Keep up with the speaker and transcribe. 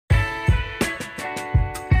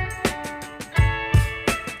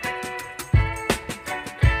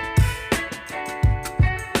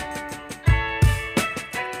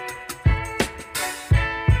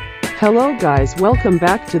Hello guys, welcome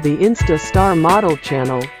back to the Insta Star Model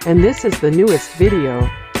channel, and this is the newest video.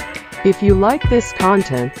 If you like this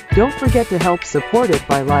content, don't forget to help support it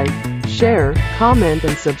by like, share, comment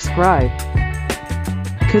and subscribe.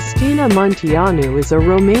 Costina Munteanu is a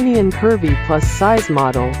Romanian curvy plus-size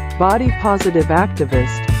model, body-positive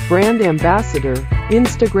activist, brand ambassador,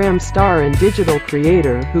 Instagram star and digital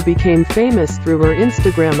creator who became famous through her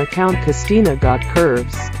Instagram account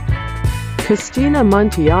costinagotcurves. Costina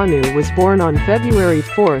Munteanu was born on February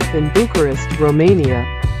 4th in Bucharest, Romania.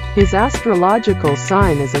 His astrological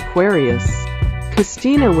sign is Aquarius.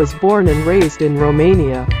 Costina was born and raised in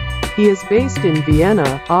Romania. He is based in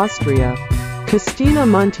Vienna, Austria. Costina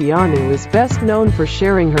Munteanu is best known for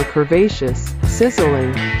sharing her curvaceous,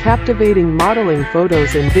 sizzling, captivating modeling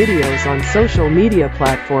photos and videos on social media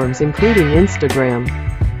platforms including Instagram.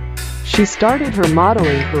 She started her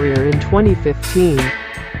modeling career in 2015.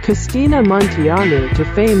 Costina Munteanu to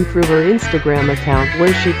fame through her Instagram account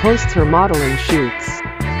where she posts her modeling shoots.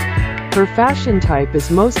 Her fashion type is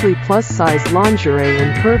mostly plus-size lingerie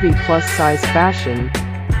and curvy plus-size fashion.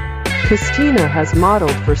 Costina has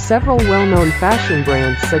modeled for several well-known fashion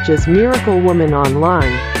brands such as Miracle Woman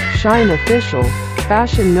Online, Shine Official,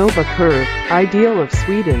 Fashion Nova Curve, Ideal of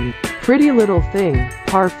Sweden, Pretty Little Thing,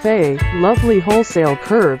 Parfait, Lovely Wholesale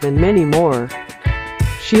Curve and many more.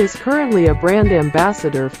 She is currently a brand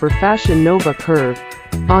ambassador for Fashion Nova Curve.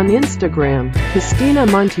 On Instagram, Costina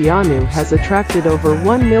Munteanu has attracted over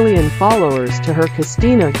 1 million followers to her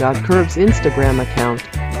costinagotcurves Instagram account.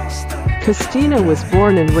 Costina was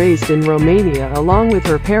born and raised in Romania along with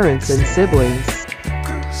her parents and siblings.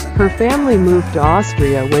 Her family moved to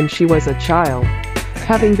Austria when she was a child.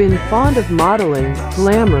 Having been fond of modeling,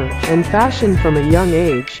 glamour, and fashion from a young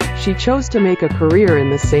age, she chose to make a career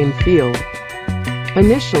in the same field.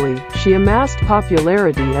 Initially, she amassed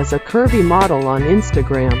popularity as a curvy model on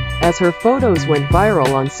Instagram, as her photos went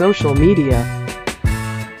viral on social media.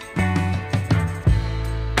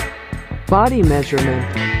 Body measurement.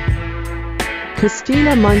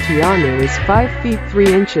 Costina Munteanu is 5 feet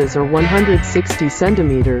 3 inches or 160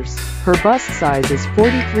 centimeters. Her bust size is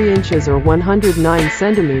 43 inches or 109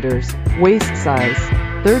 centimeters, waist size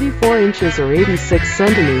 34 inches or 86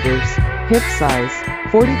 centimeters, hip size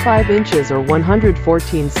 45 inches or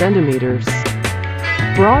 114 centimeters.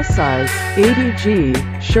 Bra size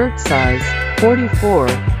 80G, shirt size 44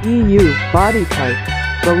 EU, body type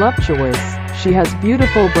voluptuous. She has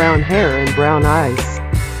beautiful brown hair and brown eyes.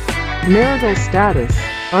 Marital status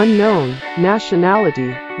unknown,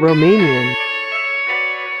 nationality Romanian.